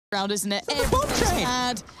round, isn't it? Everything's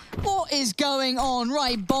bad. What is going on?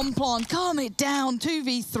 Right, bomb plant, calm it down.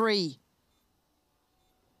 2v3.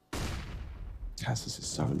 TeSeS is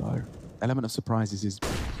so low. Element of surprise is his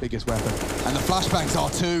biggest weapon. And the flashbangs are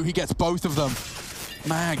too. He gets both of them.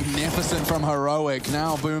 Magnificent from Heroic.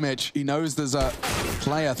 Now Boomich, he knows there's a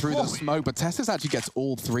player through the smoke, but TeSeS actually gets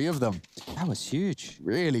all three of them. That was huge.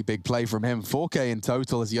 Really big play from him. 4K in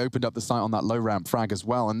total as he opened up the site on that low ramp frag as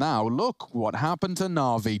well. And now look what happened to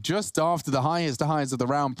Navi. Just after the highest highs of the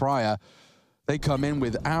round prior, they come in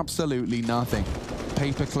with absolutely nothing.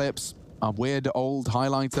 Paper clips, a weird old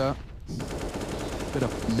highlighter, bit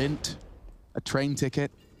of lint, a train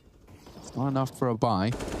ticket. It's not enough for a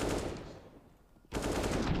buy.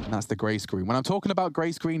 And that's the gray screen. When I'm talking about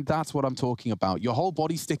gray screen, that's what I'm talking about. Your whole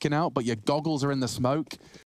body sticking out, but your goggles are in the smoke.